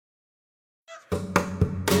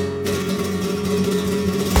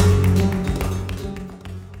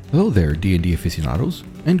Hello there, D&D aficionados,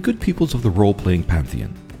 and good peoples of the role-playing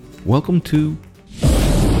pantheon. Welcome to...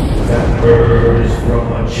 That bird is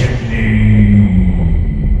from a chimney.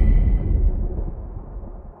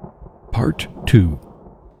 Part 2.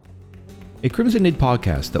 A Crimson Nid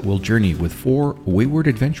podcast that will journey with 4 wayward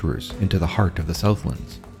adventurers into the heart of the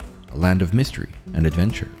Southlands, a land of mystery and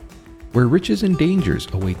adventure, where riches and dangers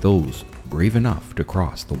await those brave enough to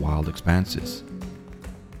cross the wild expanses.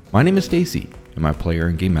 My name is Stacy, and my player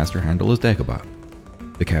and game master handle is Dagobah.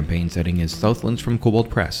 The campaign setting is Southlands from Kobold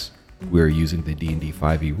Press. We are using the D&D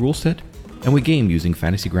 5e rule set, and we game using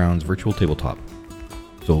Fantasy Grounds Virtual Tabletop.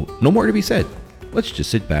 So, no more to be said. Let's just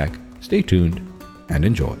sit back, stay tuned, and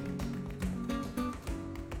enjoy.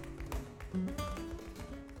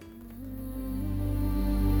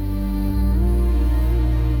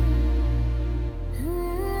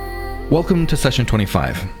 Welcome to session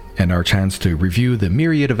 25, and our chance to review the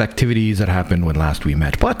myriad of activities that happened when last we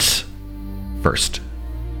met. But first,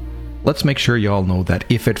 let's make sure y'all know that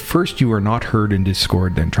if at first you are not heard in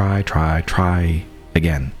Discord, then try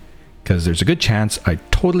again. Because there's a good chance I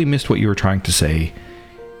totally missed what you were trying to say,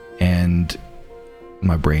 and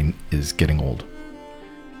my brain is getting old.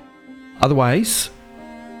 Otherwise,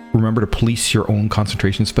 remember to police your own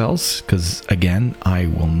concentration spells, because again, I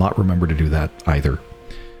will not remember to do that either.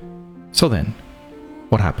 So then,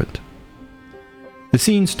 what happened? The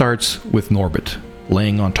scene starts with Norbit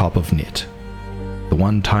laying on top of Nit. The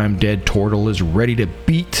one-time dead turtle is ready to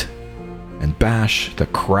beat and bash the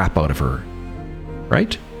crap out of her.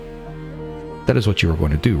 Right? That is what you were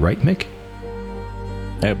going to do, right, Mick?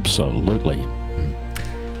 Absolutely.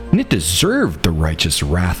 Nit deserved the righteous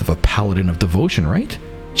wrath of a paladin of devotion, right?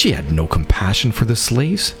 She had no compassion for the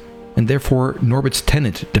slaves, and therefore Norbit's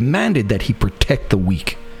tenant demanded that he protect the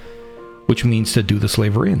weak. Which means to do the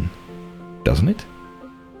slaver in, doesn't it?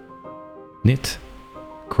 Nit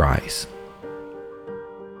cries.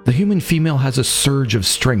 The human female has a surge of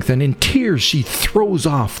strength, and in tears she throws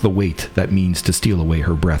off the weight that means to steal away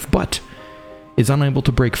her breath, but is unable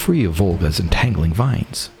to break free of Volga's entangling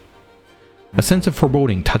vines. A sense of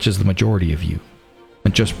foreboding touches the majority of you,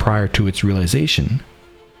 and just prior to its realization,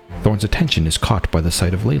 Thorn's attention is caught by the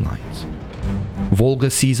sight of ley lines. Volga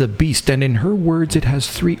sees a beast, and in her words, it has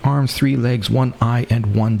 3 arms, 3 legs, 1 eye,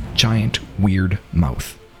 and 1 giant, weird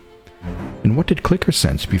mouth. And what did Clicker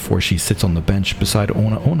sense before she sits on the bench beside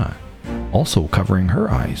Ona, also covering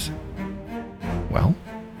her eyes? Well,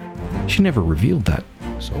 she never revealed that,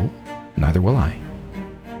 so neither will I.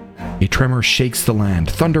 A tremor shakes the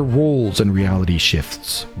land, thunder rolls and reality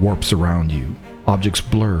shifts, warps around you, objects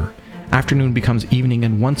blur, afternoon becomes evening,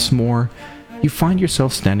 and once more, you find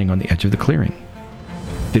yourself standing on the edge of the clearing.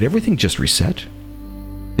 Did everything just reset?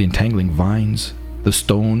 The entangling vines, the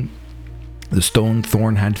stone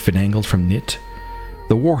Thorn had finangled from Nit,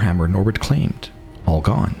 the warhammer Norbit claimed, all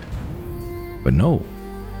gone. But no,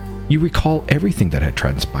 you recall everything that had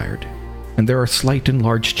transpired, and there are slight and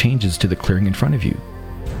large changes to the clearing in front of you.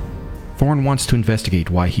 Thorn wants to investigate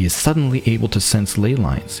why he is suddenly able to sense ley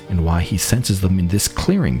lines, and why he senses them in this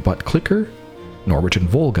clearing, but Clicker, Norbit, and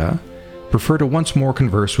Volga prefer to once more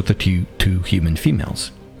converse with the two human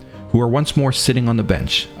females, who are once more sitting on the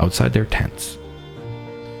bench outside their tents.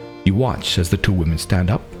 You watch as the 2 women stand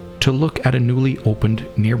up to look at a newly opened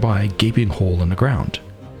nearby gaping hole in the ground.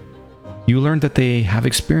 You learn that they have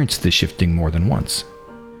experienced this shifting more than once.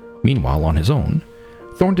 Meanwhile, on his own,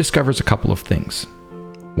 Thorn discovers a couple of things.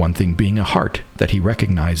 One thing being a heart that he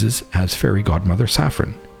recognizes as fairy godmother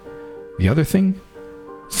Saffron. The other thing?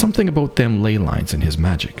 Something about them ley lines and his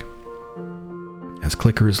magic. As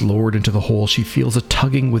Clicker is lowered into the hole, she feels a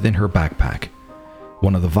tugging within her backpack.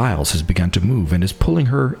 One of the vials has begun to move and is pulling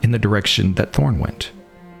her in the direction that Thorn went.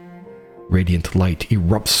 Radiant light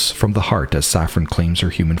erupts from the heart as Saffron claims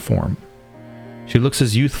her human form. She looks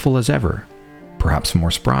as youthful as ever, perhaps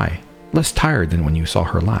more spry, less tired than when you saw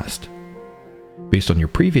her last. Based on your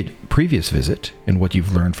previous visit and what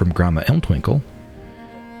you've learned from Grandma Elmtwinkle,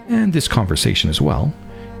 and this conversation as well,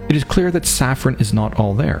 it is clear that Saffron is not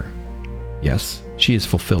all there. Yes, she is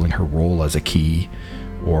fulfilling her role as a key,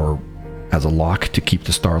 or as a lock to keep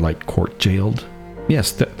the Starlight Court jailed.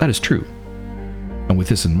 Yes, that is true. And with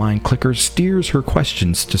this in mind, Clicker steers her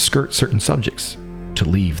questions to skirt certain subjects, to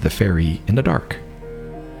leave the fairy in the dark.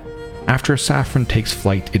 After Saffron takes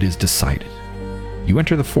flight, it is decided. You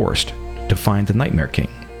enter the forest to find the Nightmare King,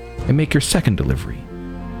 and make your second delivery.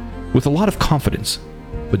 With a lot of confidence,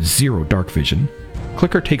 but 0 dark vision,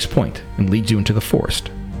 Clicker takes point and leads you into the forest.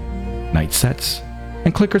 Night sets,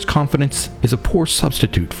 and Clicker's confidence is a poor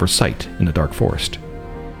substitute for sight in the dark forest.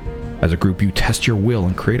 As a group, you test your will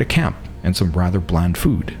and create a camp and some rather bland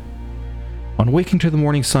food. On waking to the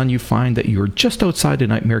morning sun, you find that you're just outside the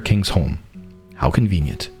Nightmare King's home. How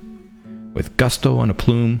convenient. With gusto and a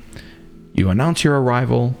plume, you announce your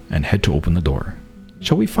arrival and head to open the door.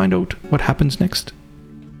 Shall we find out what happens next?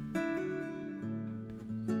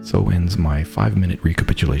 So ends my 5-minute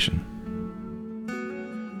recapitulation.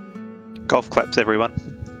 Golf claps, everyone.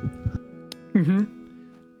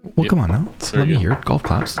 Well, come on now. Let me hear it. Golf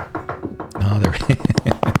claps. Oh, there.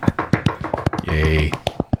 Yay.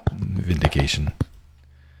 Vindication.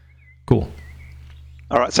 Cool.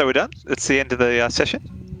 All right, so we're done. It's the end of the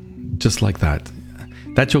session. Just like that.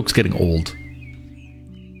 That joke's getting old.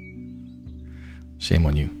 Shame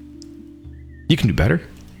on you. You can do better.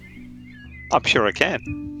 I'm sure I can.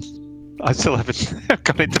 I still haven't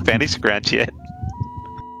got into Vantage Grounds yet.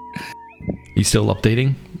 You still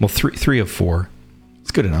updating? Well, three of 4.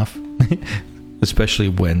 It's good enough. Especially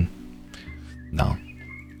when... No.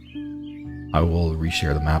 I will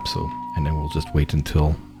reshare the map, and then we'll just wait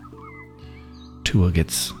until Tua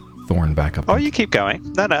gets Thorn back up. Oh, you keep going.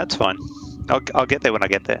 No, it's fine. I'll get there when I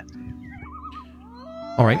get there.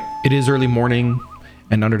 All right. It is early morning,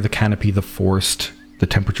 and under the canopy of the forest, the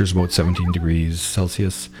temperature is about 17 degrees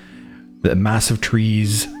Celsius. The massive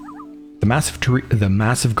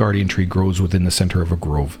guardian tree grows within the center of a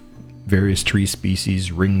grove. Various tree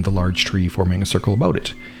species ring the large tree, forming a circle about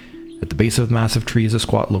it. At the base of the massive tree is a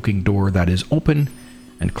squat-looking door that is open,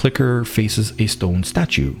 and Clicker faces a stone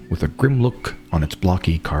statue with a grim look on its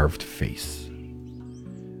blocky, carved face.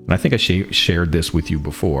 And I think I shared this with you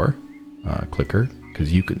before, Clicker,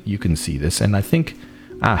 because you can see this, and I think,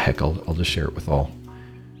 heck, I'll just share it with all.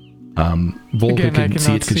 Volga can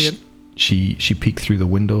see it because she peeked through the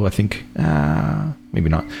window. I think, maybe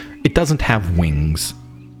not. It doesn't have wings.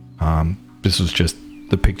 This was just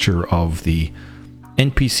the picture of the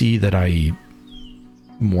NPC that I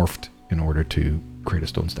morphed in order to create a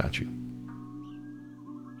stone statue.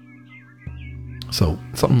 So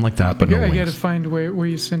something like that, but no wings. I gotta find where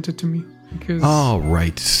you sent it to me because. Oh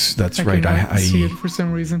right, that's right. I see it for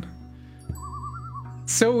some reason.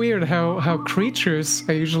 So weird how creatures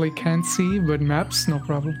I usually can't see, but maps no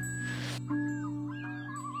problem.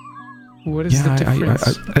 What is the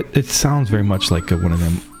difference? It sounds very much like one of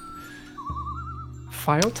them.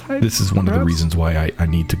 File type? This is one of the reasons why I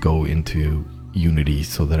need to go into Unity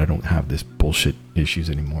so that I don't have this bullshit issues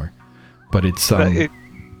anymore. But it's probably it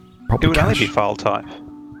would only be file type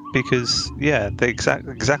because they're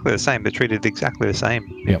exactly the same. They're treated exactly the same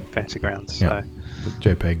in Fantasy Grounds. So. Yeah,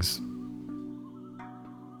 JPEGs.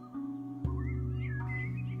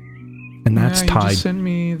 And that's tied. You just sent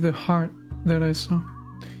me the heart that I saw.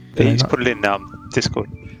 Yeah, just put it in Discord.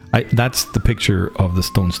 That's the picture of the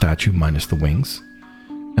stone statue minus the wings,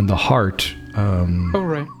 and the heart.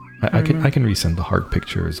 Right. I can resend the heart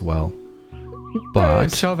picture as well. But I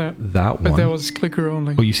saw that. That one. But that was Clicker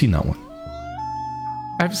only. Oh, you seen that one?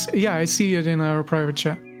 I see it in our private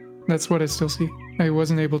chat. That's what I still see. I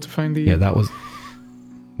wasn't able to find the. Yeah, that was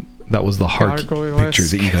the heart picture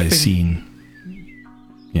that you guys seen.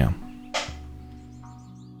 Yeah.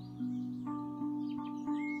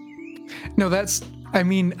 No, I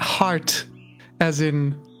mean heart, as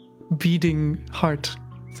in beating heart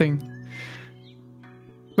thing.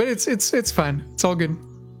 But it's fine. It's all good.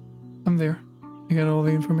 I'm there. I got all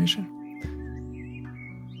the information.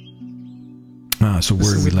 So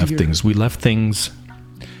where we left things? We left things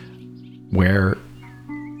where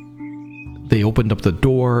they opened up the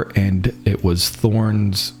door and it was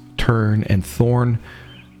Thorn's turn, and Thorn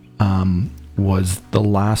was the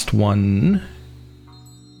last one.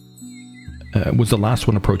 Was the last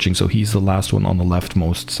one approaching, so he's the last one on the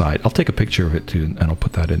leftmost side. I'll take a picture of it too, and I'll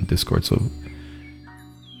put that in Discord so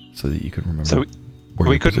that you can remember. So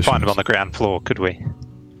we couldn't find him on the ground floor, could we?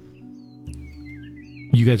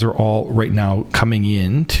 You guys are all right now coming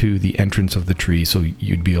in to the entrance of the tree, so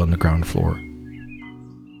you'd be on the ground floor.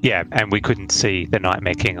 Yeah, and we couldn't see the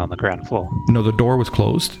Nightmare King on the ground floor. No, the door was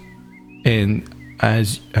closed, and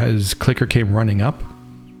as Clicker came running up,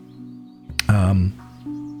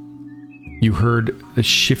 you heard the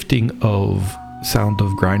shifting of sound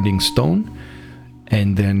of grinding stone,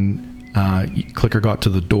 and then Clicker got to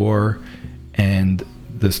the door, and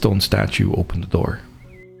the stone statue opened the door.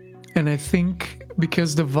 And I think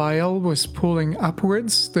because the vial was pulling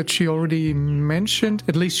upwards, that she already mentioned,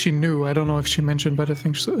 at least she knew, I don't know if she mentioned, but I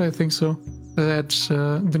think so, that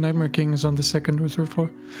the Nightmare King is on the 2nd or 3rd floor,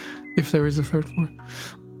 if there is a 3rd floor.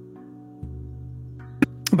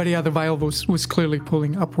 But yeah, the vial was clearly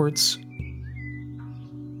pulling upwards.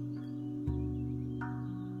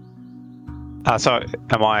 So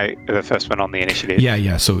am I the first one on the initiative?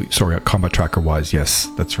 Yeah. So sorry, combat tracker wise, yes,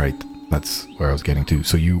 that's right. That's where I was getting to.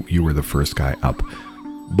 So you were the first guy up,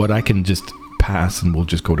 but I can just pass and we'll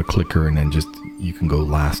just go to clicker and then just you can go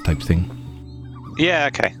last type thing. Yeah.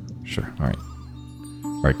 Okay. Sure. All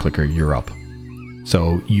right, clicker, you're up.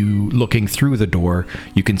 So you looking through the door,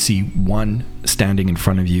 you can see one standing in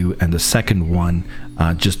front of you and the second one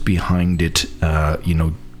just behind it.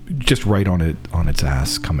 Just right on its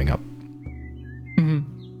ass coming up.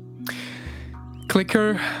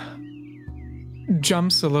 Clicker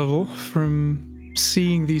jumps a little from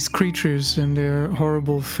seeing these creatures and their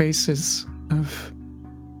horrible faces of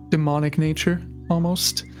demonic nature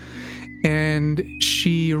almost, and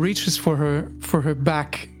she reaches for her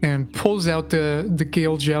back and pulls out the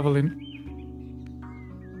Gale Javelin,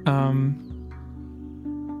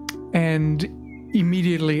 and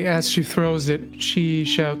immediately as she throws it, she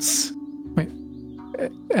shouts, wait,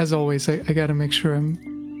 as always, I gotta make sure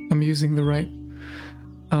I'm using the right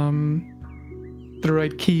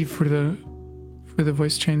key for the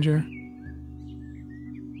voice changer.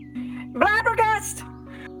 Blabbergast!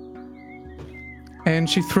 And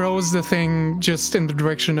she throws the thing just in the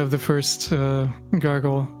direction of the first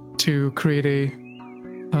gargoyle to create a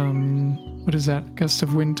what is that? Gust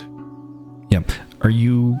of wind. Yeah. Are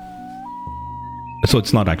you? So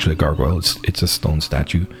it's not actually a gargoyle. It's a stone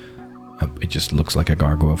statue. It just looks like a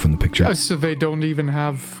gargoyle from the picture. Oh, so they don't even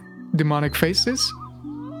have demonic faces?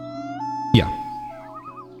 Yeah.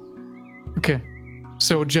 Okay.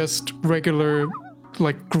 So just regular,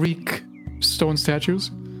 like, Greek stone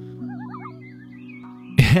statues?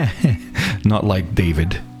 Not like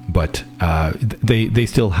David, but they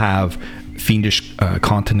still have fiendish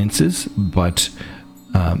countenances, but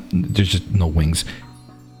there's just no wings.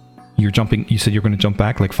 You're jumping. You said you're going to jump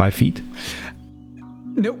back like 5 feet?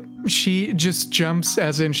 Nope. She just jumps,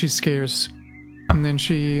 as in she scares, and then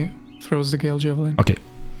she throws the Gale Javelin. Okay.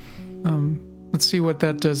 Let's see what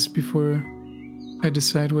that does before I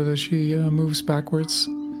decide whether she moves backwards,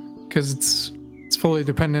 because it's fully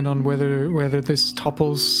dependent on whether this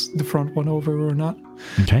topples the front one over or not.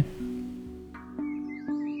 Okay.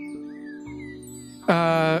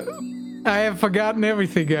 I have forgotten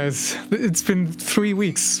everything, guys. It's been 3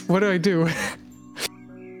 weeks. What do I do?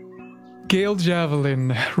 Gale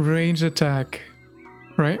Javelin, range attack,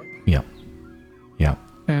 right? Yeah. Yeah.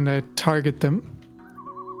 And I target them.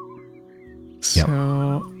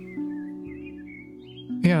 So,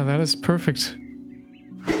 yeah, that is perfect.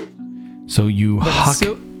 So you huck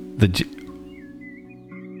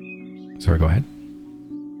Sorry, go ahead.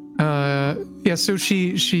 Yeah, so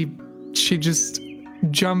she just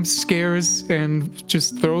jumps, scares, and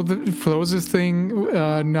just throws this thing,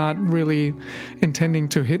 not really intending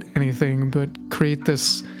to hit anything, but create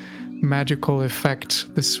this magical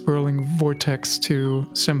effect, this swirling vortex to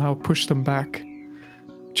somehow push them back,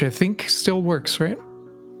 which I think still works, right?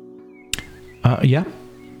 Yeah.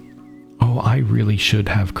 Oh, I really should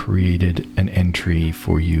have created an entry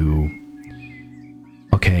for you.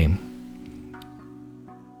 Okay.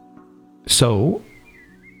 So,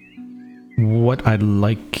 what I'd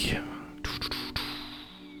like...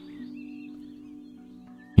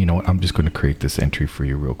 You know what? I'm just going to create this entry for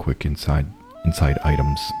you real quick inside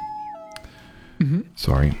items. Mm-hmm.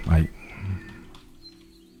 Sorry, I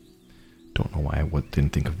don't know why I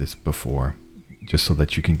didn't think of this before. Just so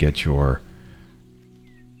that you can get your...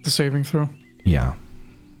 The saving throw? Yeah.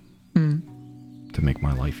 Mm. To make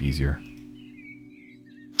my life easier.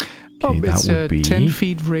 Okay, that it's would a be 10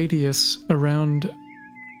 feet radius around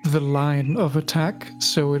the line of attack,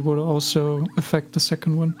 so it would also affect the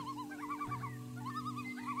second one.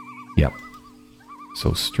 Yep.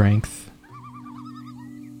 So strength.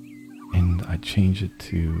 And I change it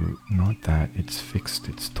to not that, it's fixed,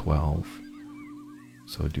 it's 12.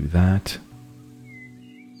 So do that.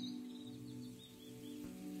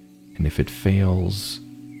 And if it fails,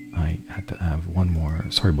 I had to have one more.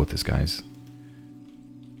 Sorry about this, guys.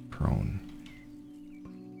 Prone.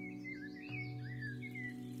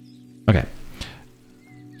 Okay.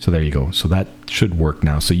 So there you go. So that should work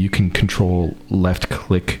now. So you can control left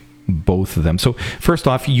click both of them. So first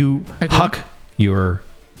off, you huck your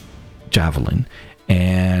javelin,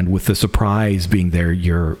 and with the surprise being there,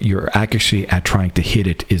 your accuracy at trying to hit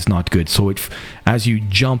it is not good. So as you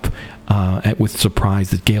jump with surprise,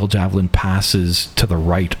 the Gale Javelin passes to the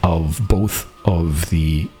right of both of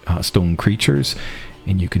the stone creatures,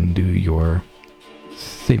 and you can do your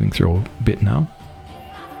saving throw bit now.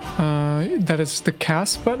 That is the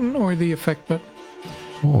cast button or the effect button?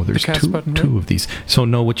 Oh, there's two of these. So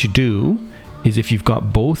no, what you do is if you've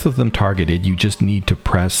got both of them targeted, you just need to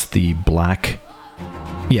press the black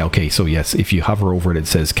Yeah, okay, so yes, if you hover over it, it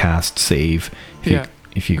says cast, save.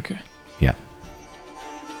 If you Okay. Yeah.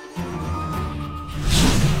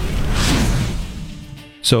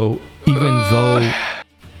 So even though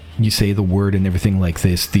you say the word and everything like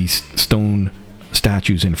this, these stone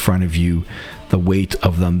statues in front of you, the weight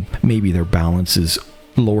of them, maybe their balance is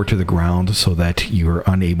lower to the ground so that you're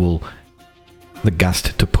unable, the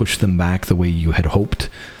gust, to push them back the way you had hoped.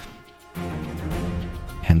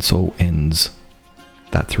 And so ends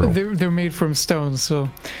that throw. They're made from stone, so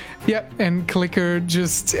yeah. And Clicker,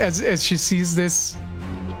 just as she sees this,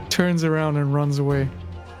 turns around and runs away,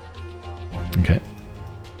 Okay.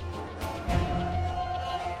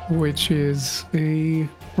 which is a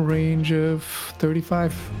range of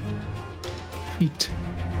 35 feet.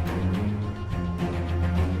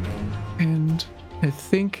 And I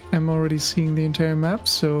think I'm already seeing the entire map,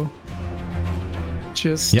 so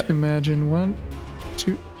just Yep. imagine 1,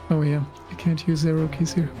 2. Oh yeah, I can't use arrow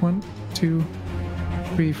keys here. 1, 2,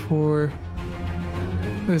 3, 4.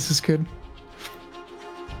 This is good.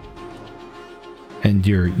 And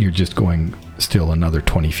you're just going still another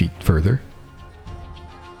 20 feet further.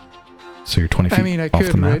 So you're 20 feet I mean, I off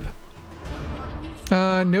could, the map.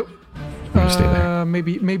 right? Nope. I'm gonna stay there.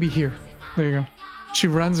 Maybe here. There you go. She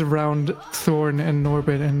runs around Thorn and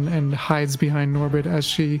Norbit and hides behind Norbit as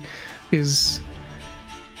she is.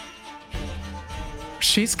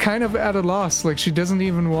 She's kind of at a loss. Like, she doesn't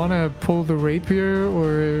even want to pull the rapier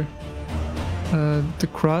or the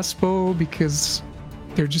crossbow because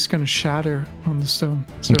they're just gonna shatter on the stone.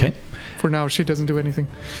 So Okay. for now, she doesn't do anything.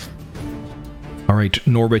 All right,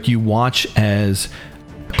 Norbert, you watch as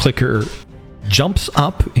Clicker jumps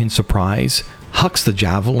up in surprise, hucks the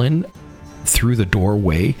javelin through the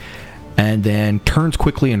doorway, and then turns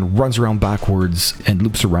quickly and runs around backwards and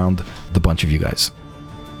loops around the bunch of you guys.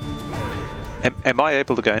 Am I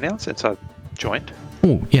able to go now since I've joined?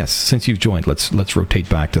 Oh, yes, since you've joined, let's rotate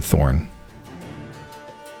back to Thorn.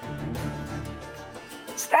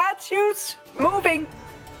 Statues moving.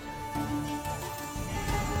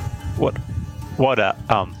 What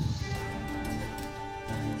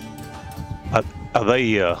are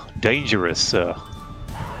they dangerous,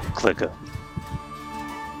 Clicker?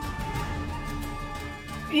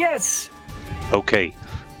 Yes. Okay.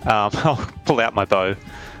 I'll pull out my bow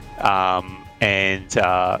and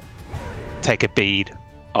take a bead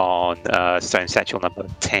on stone statue number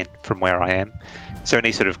 10 from where I am. Is there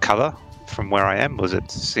any sort of cover from where I am?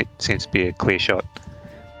 Seems to be a clear shot?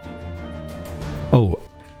 Oh,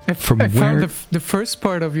 from I where? found the first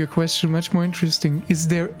part of your question much more interesting. Is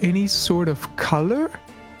there any sort of color?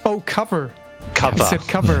 Oh, cover. Cover. You said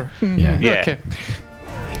cover. Mhm. Yeah. Yeah. Okay.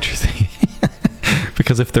 Interesting.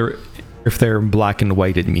 Because if they're in black and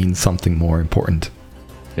white, it means something more important.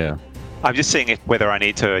 Yeah. I'm just seeing whether I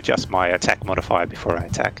need to adjust my attack modifier before I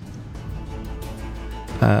attack.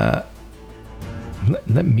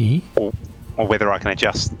 Let me. Or whether I can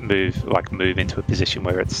move into a position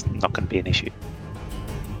where it's not going to be an issue.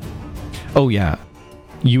 Oh yeah,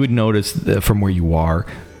 you would notice that from where you are,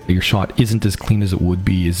 your shot isn't as clean as it would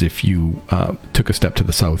be as if you took a step to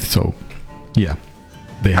the south. So, yeah,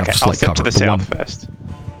 they have Okay, I'll slight step cover. to the south first.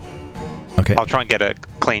 Okay. I'll try and get a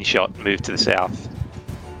clean shot, move to the south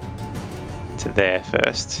to there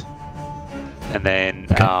first, and then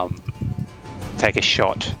Okay. take a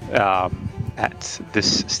shot at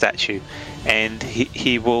this statue. And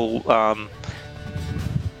he will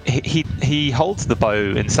he holds the bow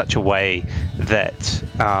in such a way that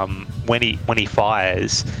when he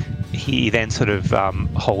fires, he then sort of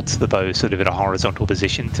holds the bow sort of in a horizontal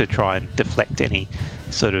position to try and deflect any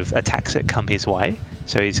sort of attacks that come his way.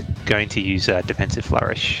 So he's going to use a defensive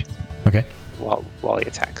flourish Okay. while he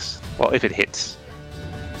attacks. Well, if it hits.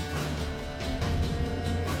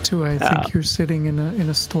 So I think you're sitting in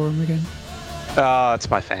a storm again. It's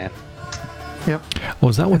my fan. Yep. Oh,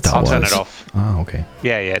 is that what that I'll was? turn it off. Oh, okay.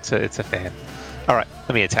 Yeah, it's a fan. All right,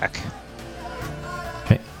 let me attack.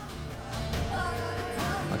 Okay.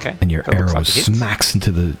 Okay. And your that looks arrow like it hits. smacks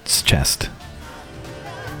into the chest.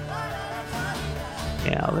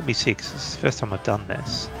 Yeah, let me see, because it's the first time I've done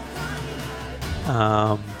this.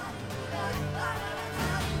 Add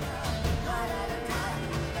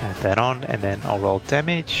that on, and then I'll roll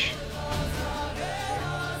damage.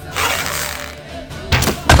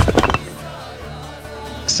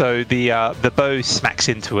 So the bow smacks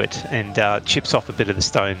into it and chips off a bit of the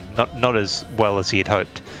stone, not as well as he had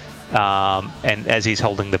hoped. And as he's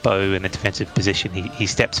holding the bow in a defensive position, he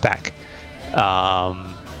steps back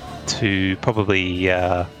to probably,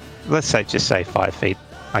 let's say 5 feet,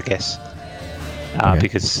 I guess. Okay.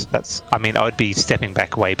 Because I would be stepping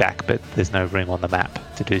back way back, but there's no room on the map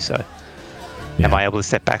to do so. Yeah. Am I able to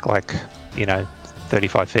step back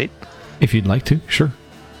 35 feet? If you'd like to, sure.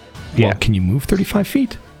 Yeah. Well, can you move 35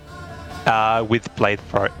 feet? With Blade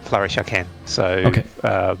Flourish, I can. So Okay.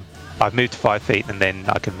 I've moved 5 feet, and then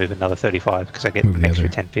I can move another 35 because I get Move an the extra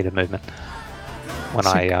other. 10 feet of movement when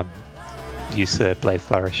Sick. I use the Blade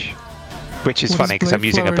Flourish. Which is What funny is because I'm Blade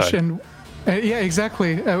using a bow. Flourish and- yeah,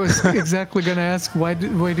 exactly. I was exactly going to ask, why do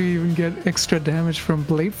you even get extra damage from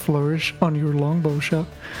Blade Flourish on your longbow shot?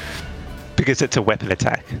 Because it's a weapon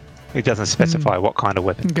attack. It doesn't specify what kind of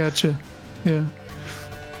weapon. Gotcha. Yeah.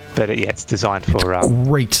 But it's designed for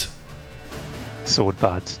Great. sword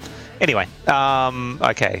bards. Anyway,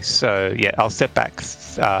 okay, so yeah, I'll step back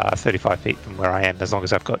 35 feet from where I am as long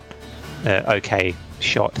as I've got okay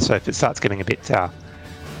shot. So if it starts getting a bit, I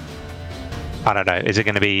don't know, is it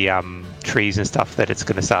going to be trees and stuff that it's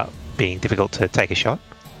going to start being difficult to take a shot?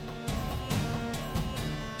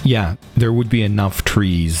 Yeah, there would be enough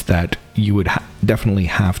trees that you would definitely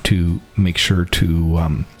have to make sure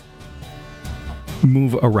to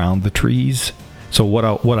move around the trees. So what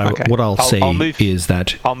I'll I'll say move- is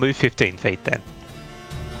that I'll move 15 feet then.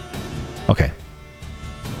 okay.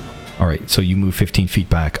 All right, so you move 15 feet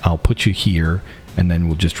back. I'll put you here, and then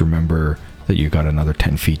we'll just remember that you got another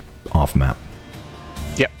 10 feet off map.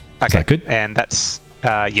 Yep. Okay. that good? And that's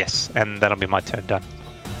yes, and that'll be my turn done.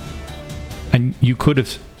 And you could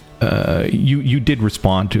have, you did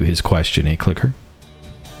respond to his question, eh, Clicker?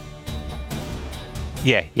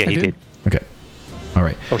 Yeah, I he did. Okay. All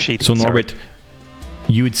right. Oh, she did. So sorry. Norbert,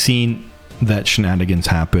 you had seen that shenanigans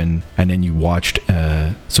happen, and then you watched.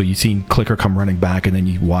 So you seen Clicker come running back, and then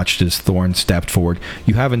you watched as Thorn stepped forward.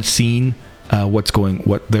 You haven't seen what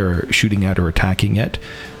they're shooting at or attacking yet,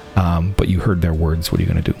 but you heard their words. What are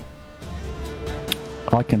you going to do?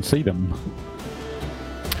 I can see them.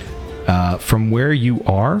 From where you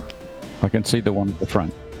are, I can see the one at the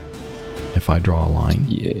front. if I draw a line,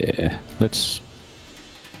 Yeah. Let's.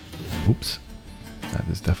 oops, that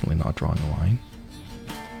is definitely not drawing a line,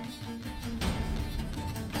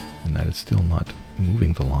 and that is still not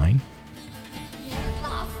moving the line.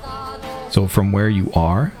 So from where you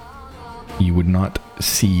are, you would not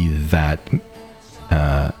see that.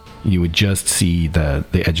 You would just see the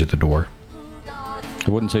edge of the door. I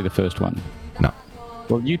wouldn't see the first one. No,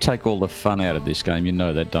 Well, you take all the fun out of this game. You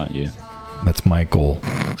know that, don't you? that's my goal.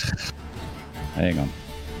 Hang on.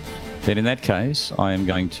 Then in that case, I am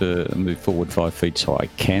going to move forward 5 feet so I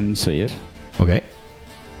can see it. Okay.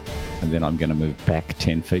 And then I'm going to move back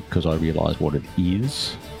 10 feet because I realise what it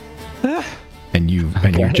is. And you're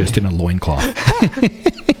just in a loincloth.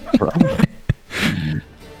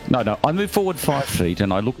 No, I move forward 5 feet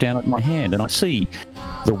and I look down at my hand and I see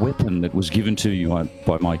the weapon that was given to you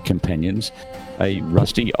by my companions, a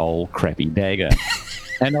rusty old crappy dagger.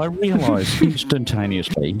 And I realise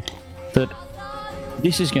instantaneously that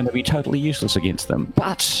this is going to be totally useless against them.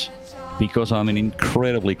 But because I'm an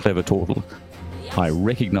incredibly clever turtle, I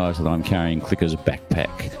recognise that I'm carrying Clicker's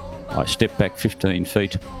backpack. I step back 15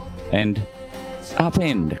 feet and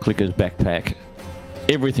upend Clicker's backpack,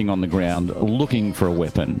 everything on the ground, looking for a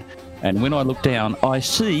weapon. And when I look down, I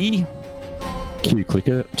see... Q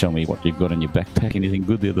Clicker, tell me what you've got in your backpack. Anything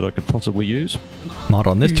good there that I could possibly use? Not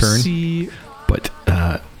on this You turn, see- but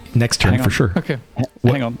next turn Hang for on. sure. Okay.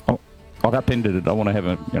 Hang on. I've upended it. I want to have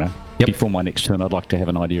Yep. before my next turn, I'd like to have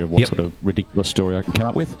an idea of what Yep. sort of ridiculous story I can come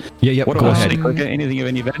up with. Yeah, What go do I ahead. see, Clicker? Anything of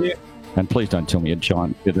any value? And please don't tell me a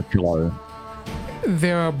giant bit of pillow.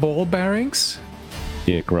 There are ball bearings.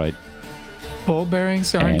 Yeah, great. Ball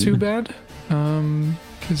bearings aren't And? too bad,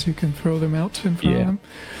 because you can throw them out in front Yeah. of them.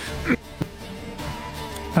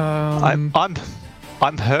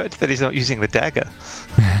 I'm hurt that he's not using the dagger.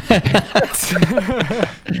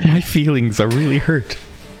 My feelings are really hurt.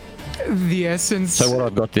 The essence. So what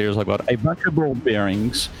I've got there is I've got a bunch of ball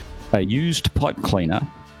bearings, a used pipe cleaner,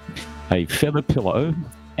 a feather pillow,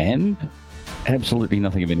 and absolutely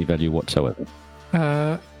nothing of any value whatsoever.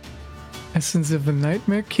 Essence of the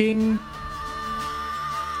Nightmare King.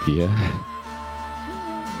 Yeah.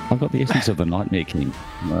 I've got the essence of the Nightmare King.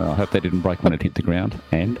 I hope that didn't break when it hit the ground.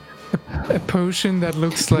 And A potion that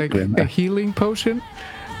looks like a healing potion.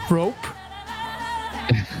 Rope.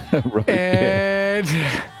 Right, yeah.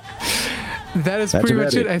 And that is That's pretty about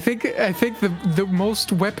much it. it. I think the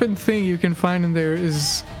most weapon thing you can find in there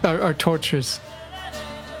are torches.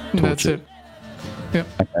 That's Torches. it. Yep.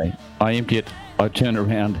 Okay. I empty it. I turn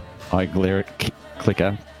around. I glare at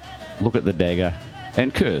Clicker, look at the dagger,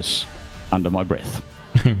 and curse under my breath.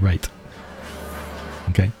 Right.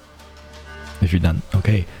 Okay. If you're done.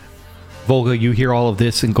 Okay. Volga, you hear all of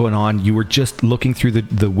this and going on. You were just looking through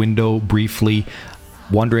the window briefly,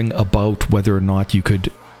 wondering about whether or not you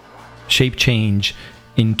could shape change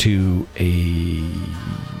into a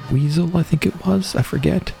weasel, I think it was. I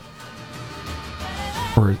forget.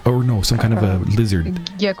 Or no, some kind of a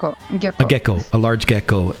lizard. Gecko. A gecko, a large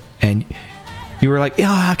gecko. And you were like,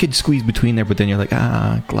 yeah, I could squeeze between there, but then you're like,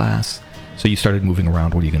 glass. So you started moving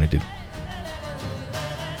around. What are you going to do?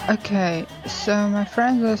 Okay, so my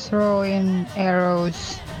friends are throwing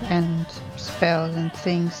arrows and spells and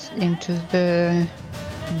things into the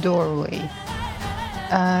doorway.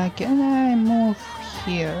 Can I move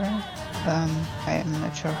here? I am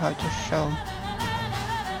not sure how to show.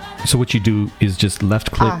 So what you do is just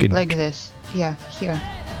left click and... like this. Yeah, here.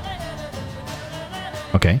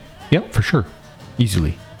 Okay. Yep, for sure.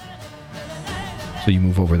 Easily. So you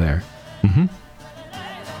move over there. Mm-hmm.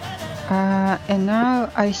 And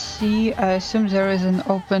now I assume there is an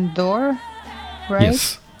open door, right?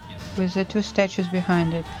 Yes. With the two statues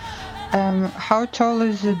behind it. How tall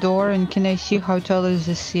is the door, and can I see how tall is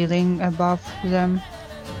the ceiling above them?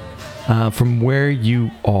 From where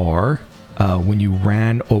you are, when you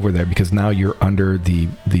ran over there, because now you're under the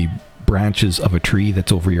branches of a tree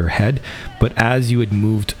that's over your head, but as you had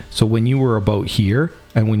moved, so when you were about here,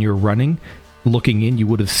 and when you're running, looking in, you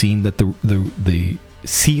would have seen that the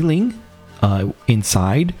ceiling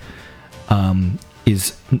inside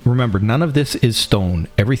is, remember, none of this is stone.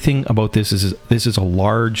 Everything about this is a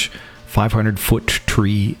large 500-foot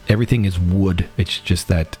tree. Everything is wood. It's just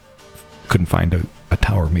that couldn't find a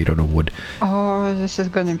tower made out of wood. Oh, this is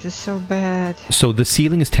gonna be so bad. So the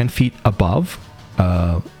ceiling is 10 feet above.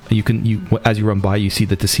 You as you run by, you see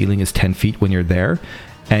that the ceiling is 10 feet when you're there,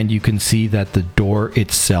 and you can see that the door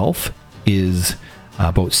itself is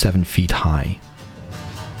about 7 feet high.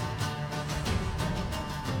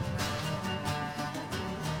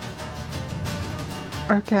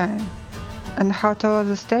 Okay. And how tall are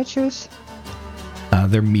the statues?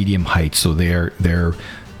 They're medium height, so they're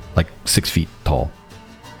like 6 feet tall.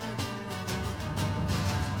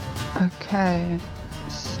 Okay.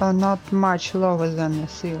 So not much lower than the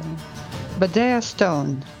ceiling. But they are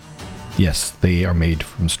stone. Yes, they are made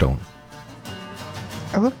from stone.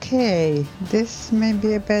 Okay, this may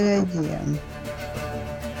be a bad idea.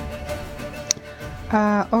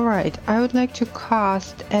 Alright, I would like to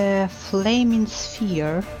cast a flaming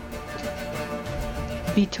sphere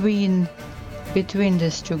between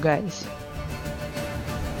these two guys.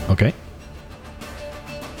 Okay.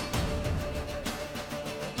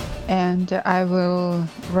 And I will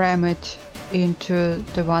ram it into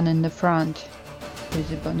the one in the front with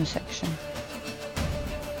the bonus action.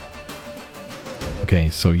 Okay,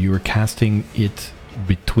 so you were casting it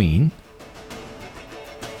between.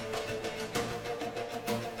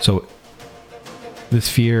 So the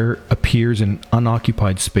sphere appears in an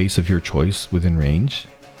unoccupied space of your choice within range.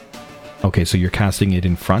 Okay, so you're casting it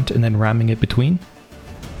in front and then ramming it between?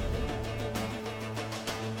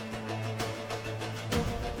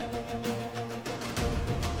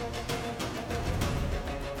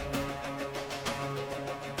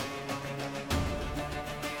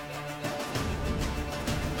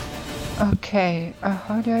 Okay,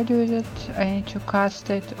 how do I do that? I need to cast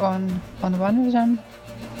it on one of them?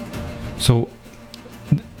 So,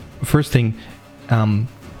 first thing,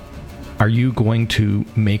 are you going to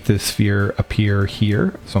make the sphere appear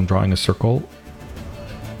here? So I'm drawing a circle,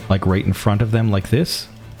 like right in front of them, like this?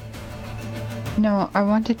 No, I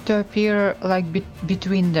want it to appear like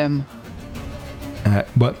between them.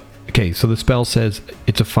 But okay, so the spell says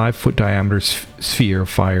it's a 5-foot diameter sphere of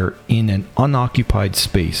fire in an unoccupied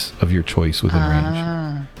space of your choice within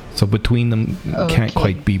range. So between them, can't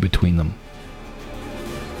quite be between them.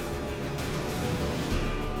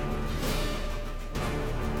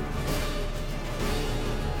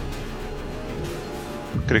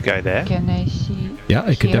 Could it go there? Can I see? Yeah,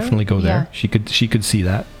 it could here? definitely go there. Yeah. She could see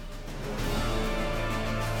that.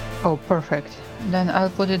 Oh, perfect. Then I'll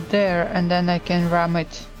put it there, and then I can ram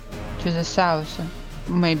it to the south.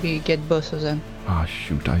 Maybe get both of them. Ah,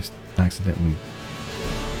 shoot! I accidentally.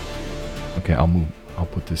 Okay, I'll move. I'll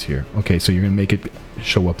put this here. Okay, so you're gonna make it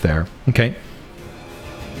show up there. Okay.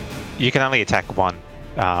 You can only attack one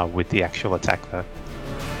with the actual attack, though.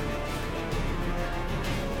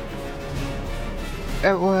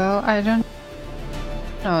 Well, I don't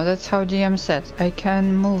know. That's how DM said. I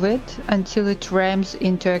can move it until it rams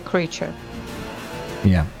into a creature.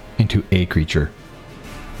 Yeah, into a creature.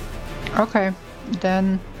 Okay,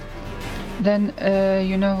 then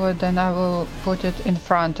you know what? Then I will put it in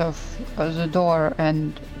front of the door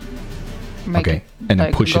and make Okay, it, and then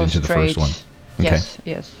like, push it go into the first straight. one. Okay.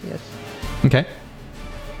 Yes. Okay.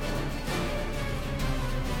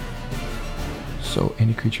 So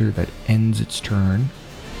any creature that ends its turn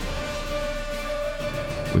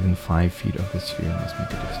within 5 feet of the sphere must make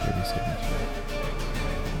a dexterity saving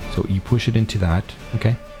throw. So you push it into that,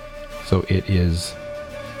 okay? So it is,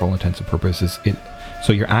 for all intents and purposes, it.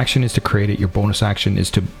 So your action is to create it. Your bonus action is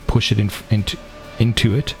to push it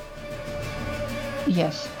into it.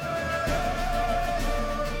 Yes.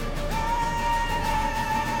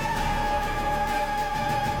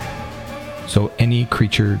 So any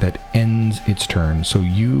creature that ends its turn. So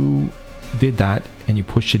you did that and you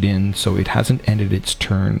pushed it in, so it hasn't ended its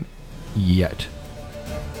turn yet.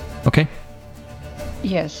 Okay?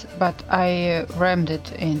 Yes, but I rammed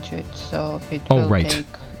it into it, so it Oh, will right. take...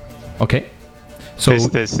 Okay. So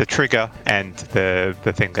There's the trigger and the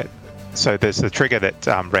thing that. So there's the trigger that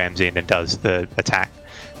rams in and does the attack,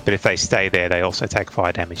 but if they stay there, they also take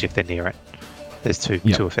fire damage if they're near it. There's two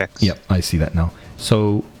effects. Yep, I see that now.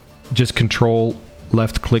 So just control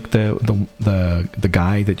left click the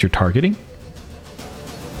guy that you're targeting.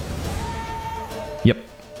 Yep.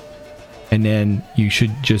 And then you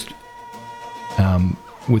should just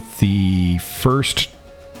with the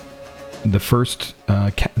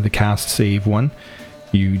cast save one,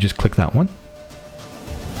 you just click that one.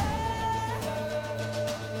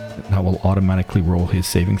 That will automatically roll his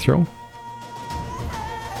saving throw.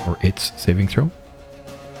 Or its saving throw.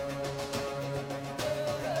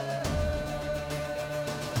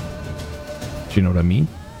 Do you know what I mean?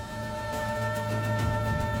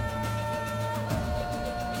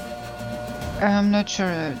 I'm not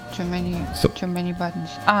sure. Too many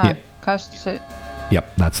buttons. Yeah. Cast.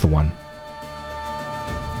 Yep, that's the one.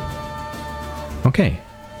 Okay.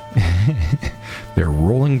 They're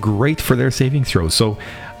rolling great for their saving throws. So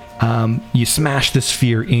you smash the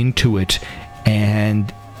sphere into it,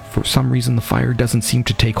 and for some reason the fire doesn't seem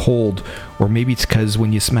to take hold, or maybe it's because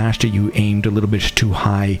when you smashed it you aimed a little bit too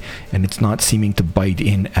high and it's not seeming to bite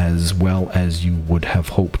in as well as you would have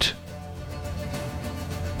hoped.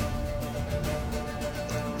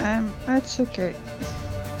 That's okay.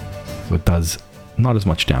 So it does not as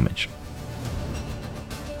much damage.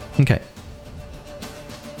 Okay.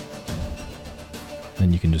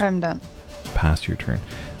 Then you can just I'm done. pass your turn.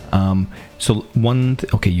 So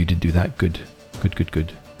okay, you did do that. Good.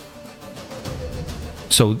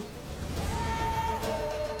 So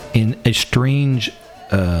in a strange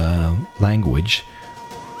language,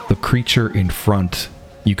 the creature in front,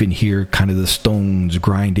 you can hear kind of the stones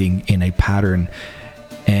grinding in a pattern,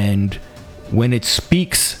 and when it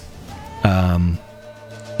speaks,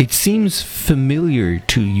 it seems familiar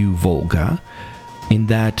to you, Volga, in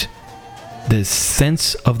that the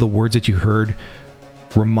sense of the words that you heard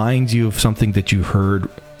reminds you of something that you heard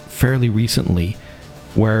fairly recently,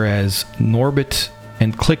 whereas Norbit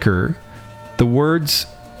and Clicker, the words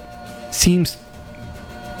seems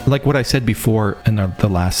like what I said before in the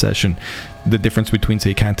last session, the difference between,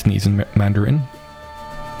 say, Cantonese and Mandarin.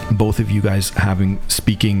 Both of you guys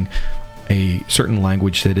speaking a certain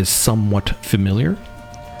language that is somewhat familiar.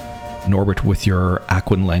 Norbert with your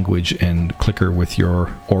Aquan language and Clicker with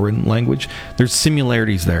your Orin language. There's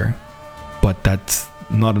similarities there, but that's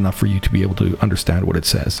not enough for you to be able to understand what it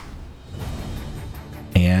says.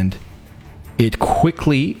 And it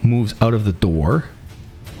quickly moves out of the door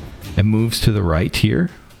and moves to the right here.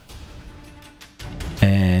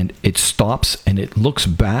 And it stops and it looks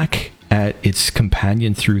back at its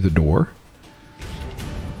companion through the door.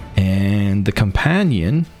 And the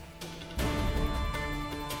companion...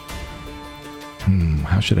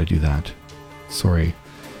 how should I do that? Sorry.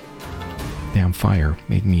 Damn fire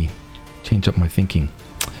made me change up my thinking.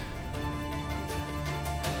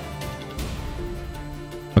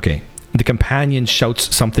 Okay. The companion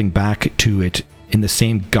shouts something back to it in the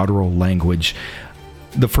same guttural language.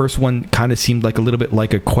 The first one kind of seemed like a little bit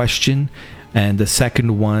like a question, and the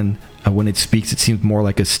second one, when it speaks, it seems more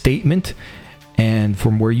like a statement. And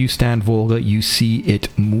from where you stand, Volga, you see it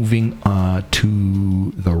moving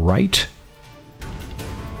to the right,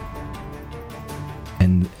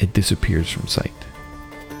 and it disappears from sight.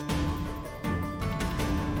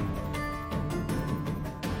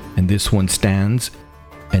 And this one stands,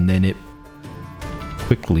 and then it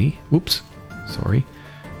quickly, oops, sorry.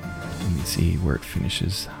 Let me see where it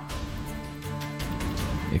finishes.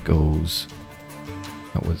 It goes,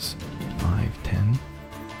 that was 5, 10.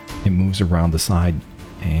 It moves around the side,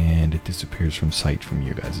 and it disappears from sight from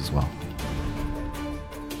you guys as well.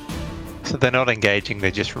 So they're not engaging,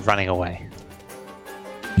 they're just running away.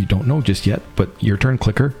 You don't know just yet, but your turn,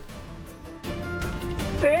 Clicker.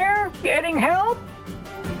 They're getting help?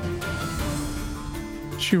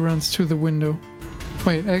 She runs to the window.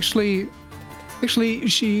 Wait, actually,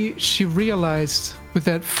 she realized with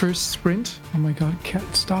that first sprint. Oh my god, cat,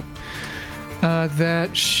 stop.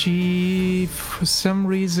 that she, for some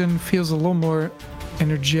reason, feels a little more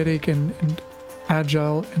energetic and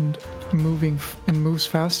agile and moves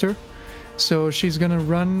faster. So she's gonna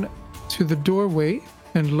run to the doorway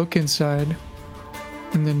and look inside,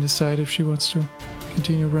 and then decide if she wants to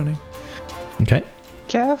continue running. Okay.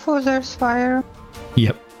 Careful, there's fire.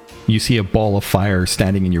 Yep. You see a ball of fire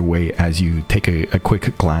standing in your way as you take a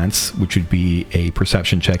quick glance, which would be a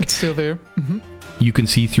perception check. It's still there. You can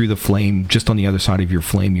see through the flame, just on the other side of your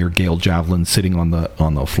flame, your Gale Javelin sitting on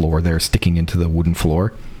the floor there, sticking into the wooden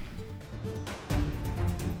floor.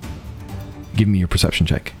 Give me your perception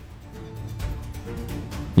check.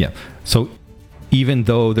 Yeah. So even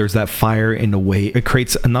though there's that fire in the way, it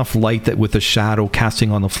creates enough light that with the shadow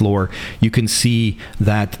casting on the floor, you can see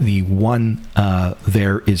that the one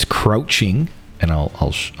there is crouching, and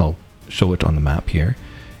I'll show it on the map here,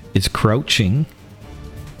 is crouching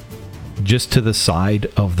just to the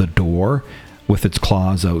side of the door with its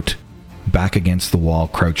claws out, back against the wall,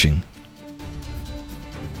 crouching.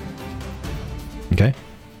 Okay?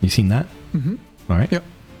 You seen that? Mm-hmm. All right. Yep.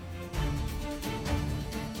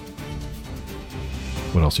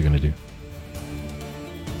 What else are you going to do?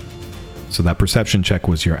 So that perception check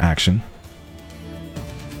was your action.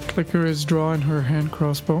 Clicker is drawing her hand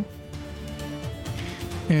crossbow,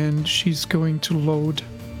 and she's going to load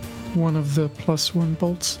one of the +1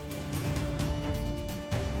 bolts.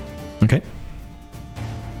 Okay.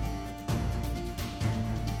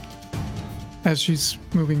 As she's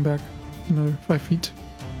moving back another 5 feet.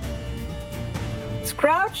 It's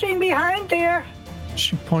crouching behind there.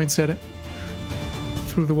 She points at it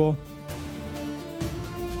through the wall.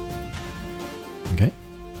 Okay.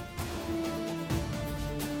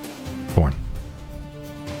 Thorn.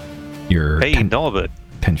 You're Hey, 10 Norbert,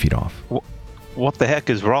 10 feet off. what the heck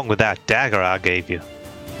is wrong with that dagger I gave you?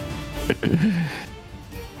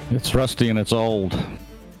 It's rusty and it's old.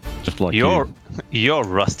 Just like You're you. you're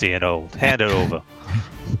rusty and old. Hand it over.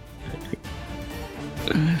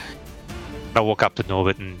 I'll walk up to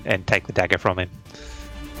Norbert and take the dagger from him.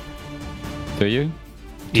 Do you?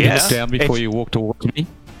 Yeah. You look down before it's- you walk towards me?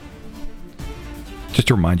 Just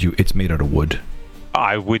to remind you, it's made out of wood.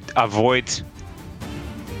 I would avoid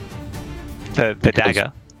the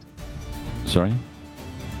dagger. Sorry?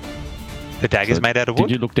 The dagger's So made out of Did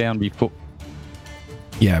wood. you look down before?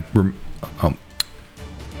 Yeah.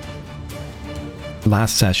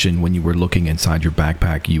 Last session, when you were looking inside your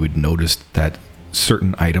backpack, you had noticed that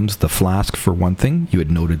certain items, the flask for one thing, you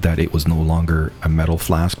had noted that it was no longer a metal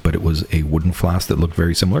flask, but it was a wooden flask that looked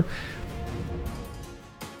very similar.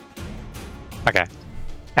 Okay.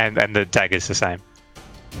 And the dagger's the same.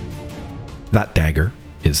 That dagger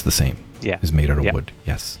is the same. Yeah. Is made out of Yeah. wood.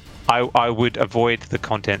 Yes. I would avoid the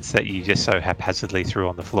contents that you just so haphazardly threw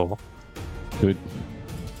on the floor, Good.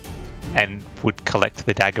 and would collect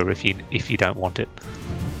the dagger if you don't want it.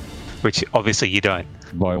 Which obviously you don't.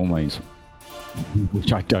 By all means.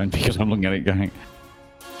 Which I don't, because I'm looking at it going,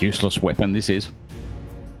 useless weapon this is.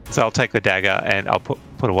 So I'll take the dagger and I'll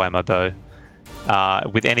put away my bow.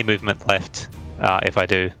 With any movement left, if I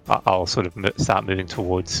do, I'll sort of start moving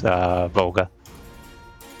towards Volga.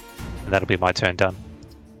 And that'll be my turn done.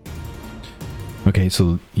 Okay,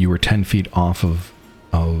 so you were 10 feet off of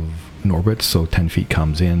Norbert, so 10 feet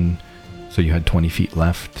comes in, so you had 20 feet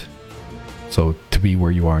left. So to be where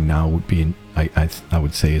you are now would be, I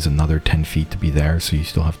would say, is another 10 feet to be there, so you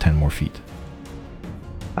still have 10 more feet.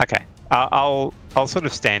 Okay. I'll sort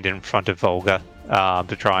of stand in front of Volga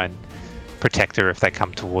to try and protect her if they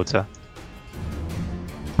come towards her.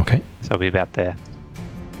 Okay. So I'll be about there.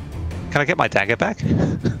 Can I get my dagger back?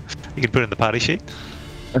 You can put it in the party sheet.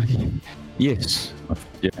 Yes.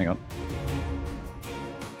 Yeah, hang on.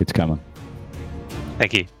 It's coming.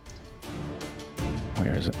 Thank you.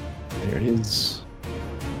 Where is it? There it is.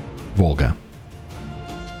 Volga.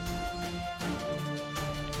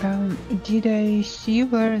 Did I see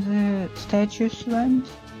where the statues went?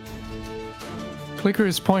 Clicker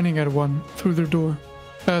is pointing at one through the door.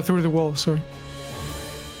 Through the wall, sorry.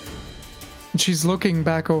 And she's looking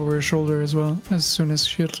back over her shoulder as well, as soon as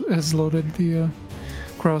she has loaded the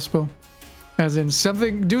crossbow. As in,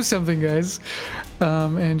 do something, guys.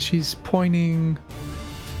 And she's pointing...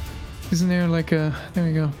 Isn't there like a... There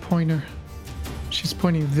we go, pointer. She's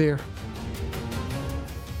pointing there.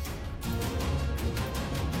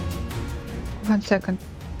 1 second.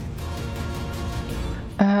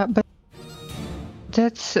 But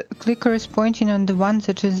that's clicker is pointing on the one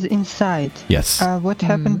that is inside. Yes. What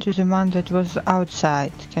happened to the one that was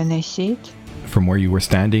outside? Can I see it? From where you were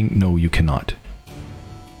standing, no, you cannot.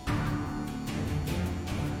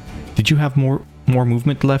 Did you have more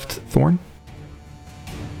movement left, Thorn?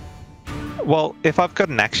 Well, if I've got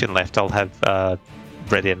an action left, I'll have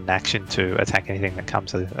ready an action to attack anything that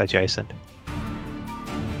comes adjacent.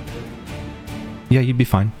 Yeah, you'd be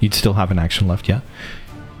fine. You'd still have an action left, yeah.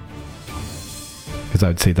 Because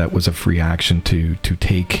I'd say that was a free action to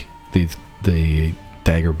take the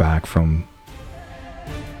dagger back from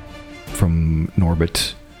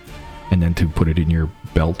Norbit, and then to put it in your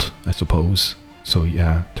belt, I suppose. So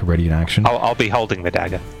yeah, to ready an action. I'll be holding the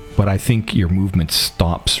dagger. But I think your movement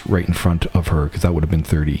stops right in front of her, because that would have been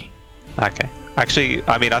 30. Okay. Actually,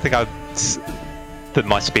 I mean, I think that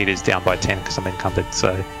my speed is down by 10 because I'm encumbered.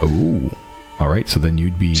 So Oh, all right. So then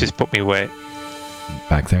you'd be just put me where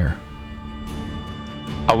back there.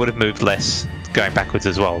 I would have moved less going backwards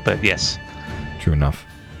as well. But yes, True enough.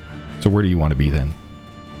 So where do you want to be then?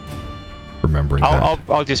 Remembering that.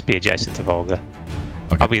 I'll just be adjacent to Volga.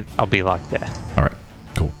 Okay. I'll be like there. All right,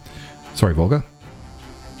 cool. Sorry, Volga.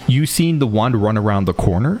 You seen the wand run around the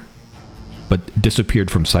corner, but disappeared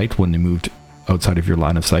from sight when they moved outside of your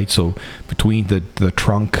line of sight. So between the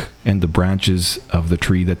trunk and the branches of the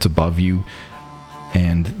tree that's above you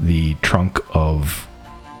and the trunk of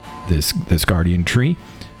this guardian tree,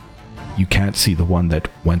 you can't see the one that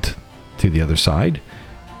went to the other side.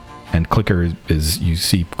 And Clicker you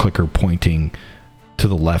see Clicker pointing to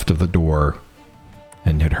the left of the door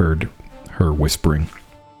and had heard her whispering.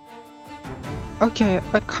 Okay,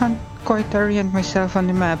 I can't quite orient myself on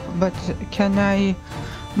the map, but can I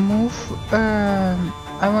move?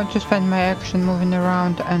 I want to spend my action moving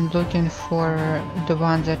around and looking for the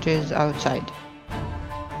one that is outside.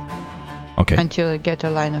 Okay. Until I get a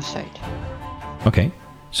line of sight. Okay.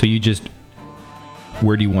 So you just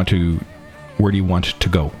where do you want to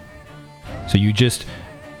go? So you just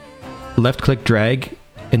left click drag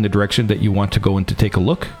in the direction that you want to go and to take a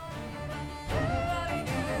look.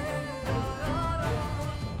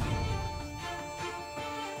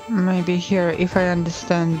 Maybe here, if I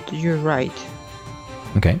understand you right.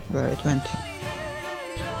 Okay. Where it went.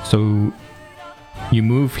 So you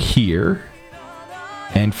move here,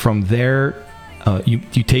 and from there, you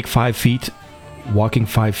take 5 feet, walking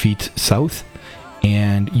 5 feet south,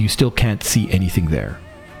 and you still can't see anything there.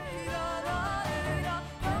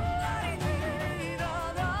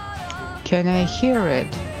 Can I hear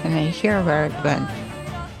it? Can I hear where it went?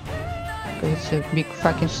 It's a big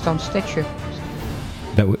fucking stone statue.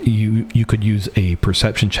 That you could use a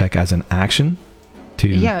perception check as an action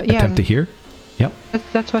to attempt to hear. Yep.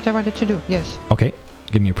 That's what I wanted to do. Yes. Okay.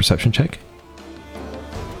 Give me a perception check.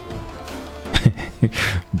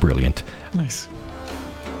 Brilliant. Nice.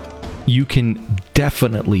 You can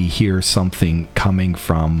definitely hear something coming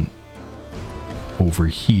from over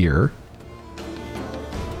here,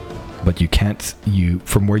 but you can't.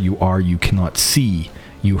 From where you are, you cannot see.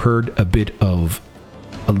 You heard a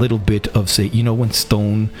little bit of, say, when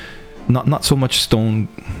stone, not so much stone,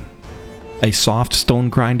 a soft stone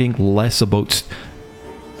grinding, less about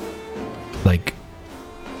like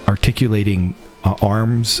articulating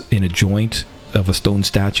arms in a joint of a stone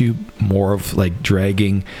statue, more of like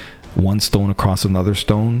dragging one stone across another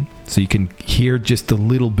stone. So you can hear just a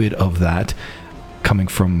little bit of that coming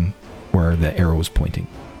from where the arrow is pointing.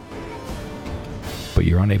 But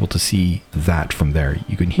you're unable to see that from there.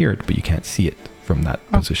 You can hear it, but you can't see it from that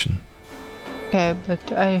position. Okay,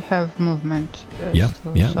 but I have movement. Yeah.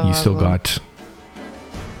 So You still I will got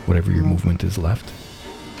whatever your movement is left.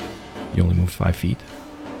 You only moved 5 feet.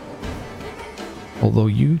 Although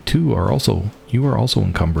you too are also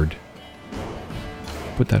encumbered.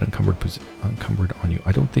 Put that encumbered on you.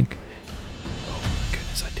 I don't think. Oh my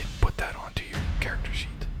goodness! I didn't put that onto your character sheet.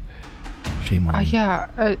 Shame on me. Yeah,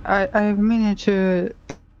 I meant to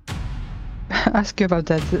ask you about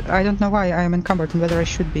that. I don't know why I am encumbered and whether I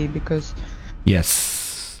should be, because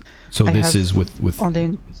Yes. So I this have is with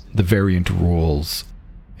only the variant rules,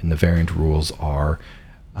 and the variant rules are,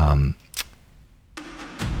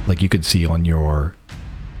 like you could see on your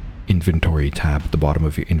inventory tab, at the bottom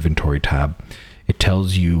of your inventory tab, it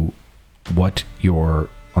tells you what your,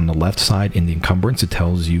 on the left side in the encumbrance, it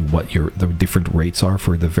tells you what the different rates are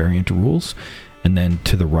for the variant rules. And then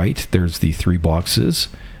to the right, there's the 3 boxes.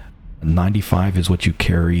 95 is what you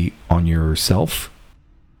carry on yourself.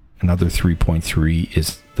 Another 3.3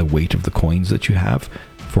 is the weight of the coins that you have,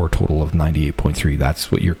 for a total of 98.3.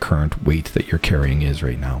 That's what your current weight that you're carrying is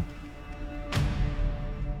right now.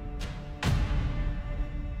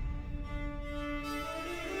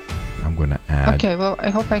 I'm going to add... Okay, well, I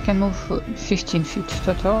hope I can move 15 feet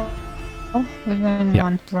total within Yeah,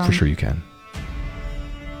 one round. for sure you can.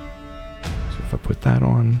 So if I put that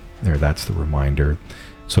on there, that's the reminder.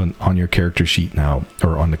 So on your character sheet now,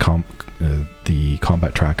 or on the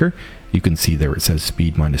combat tracker, you can see there it says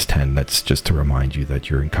speed -10. That's just to remind you that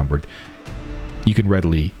you're encumbered. You can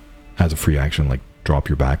readily, as a free action, like drop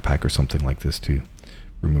your backpack or something like this to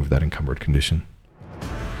remove that encumbered condition.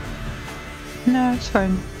 No, it's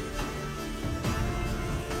fine.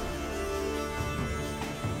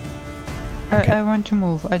 Okay. I want to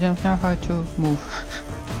move. I don't know how to move.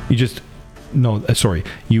 You just... No, sorry.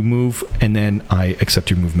 You move, and then I accept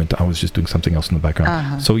your movement. I was just doing something else in the background.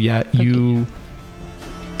 Uh-huh. So yeah, you...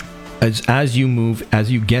 As you move,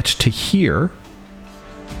 as you get to here,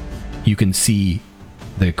 you can see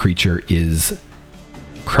the creature is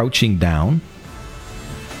crouching down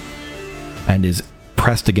and is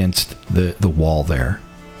pressed against the wall there.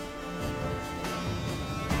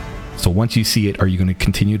 So once you see it, are you going to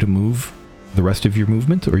continue to move the rest of your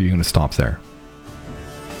movement, or are you going to stop there?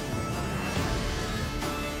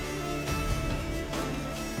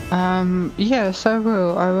 Yes, I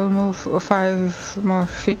will. I will move 5 more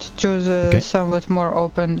feet to the somewhat more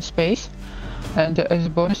open space. And as a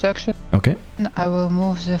bonus action, Okay. I will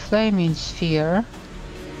move the flaming sphere.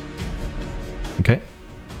 Okay.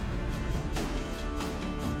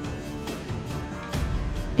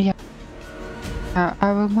 Yeah.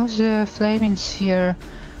 I will move the flaming sphere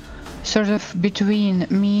sort of between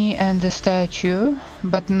me and the statue,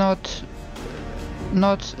 but not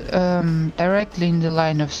directly in the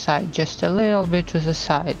line of sight, just a little bit to the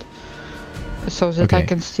side, so that I Okay.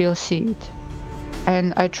 can still see it.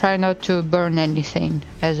 And I try not to burn anything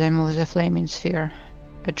as I move the flaming sphere.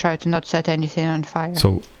 I try to not set anything on fire.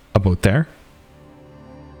 So about there?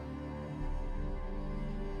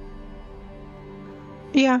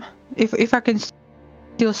 Yeah, if I can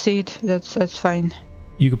still see it, that's fine.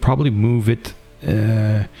 You could probably move it,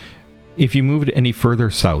 if you move it any further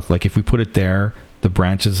south, like if we put it there, the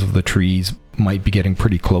branches of the trees might be getting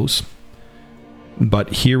pretty close. But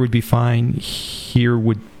here would be fine, here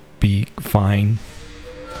would be fine.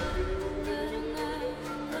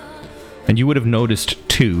 And you would have noticed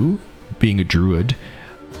too, being a druid,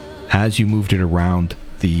 as you moved it around,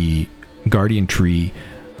 the guardian tree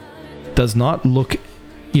does not look,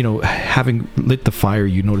 you know, having lit the fire,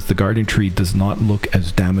 you notice the guardian tree does not look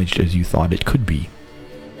as damaged as you thought it could be.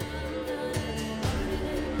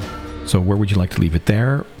 So where would you like to leave it,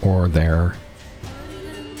 there or there?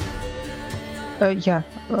 Yeah,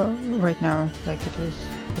 right now, like it is.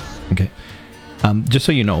 Okay. Just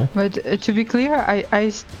so you know. But to be clear, I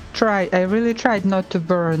really tried not to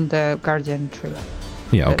burn the guardian tree.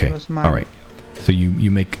 Yeah, That okay. was mine. All right. So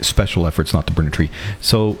you make special efforts not to burn a tree.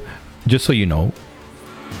 So just so you know,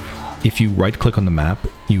 if you right click on the map,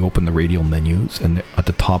 you open the radial menus, and at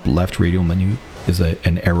the top left radial menu is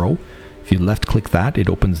an arrow. If you left click that, it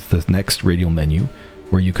opens the next radial menu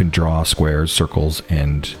where you can draw squares, circles,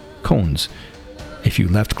 and cones. If you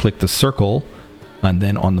left click the circle, and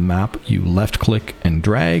then on the map you left click and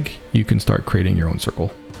drag, you can start creating your own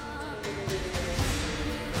circle,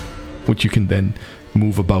 which you can then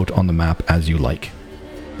move about on the map as you like.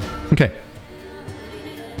 Okay.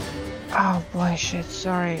 Oh boy, shit,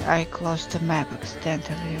 sorry, I closed the map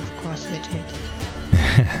accidentally, of course I did.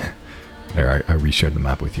 There, I reshared the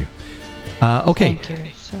map with you. Okay. Thank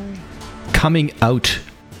you, sorry. Coming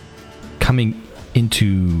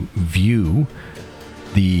into view,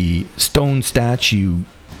 the stone statue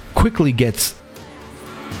quickly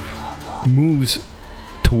moves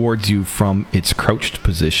towards you from its crouched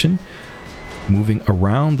position, moving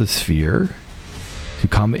around the sphere to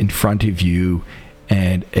come in front of you,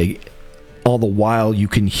 and all the while you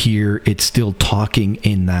can hear it still talking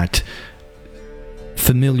in that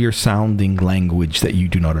familiar sounding language that you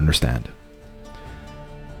do not understand.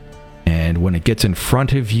 And when it gets in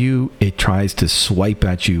front of you, it tries to swipe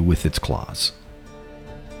at you with its claws.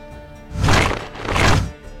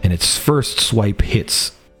 And its first swipe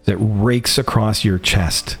hits, that rakes across your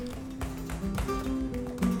chest.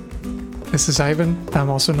 This is Ivan. I'm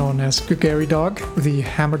also known as Gary Dog, the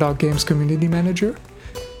Hammerdog Games community manager.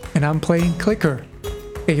 And I'm playing Clicker,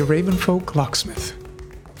 a Ravenfolk locksmith.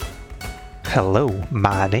 Hello,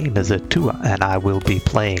 my name is Atua, and I will be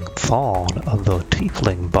playing Thorn, the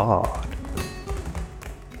Tiefling Bard.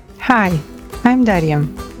 Hi, I'm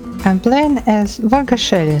Darium. I'm playing as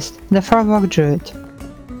Vargashelist, the Farvog Druid.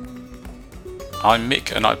 I'm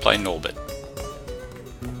Mick and I play Norbert.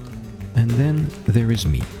 And then there is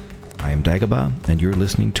me. I am Dagobah, and you're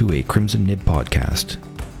listening to a Crimson Nib podcast.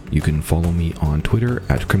 You can follow me on Twitter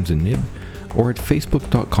at Crimson Nib or at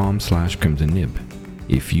facebook.com/Crimson Nib.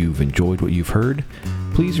 If you've enjoyed what you've heard,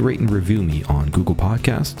 please rate and review me on Google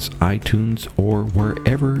Podcasts, iTunes, or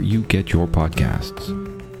wherever you get your podcasts.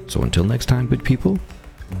 So until next time, good people,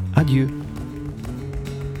 Adieu.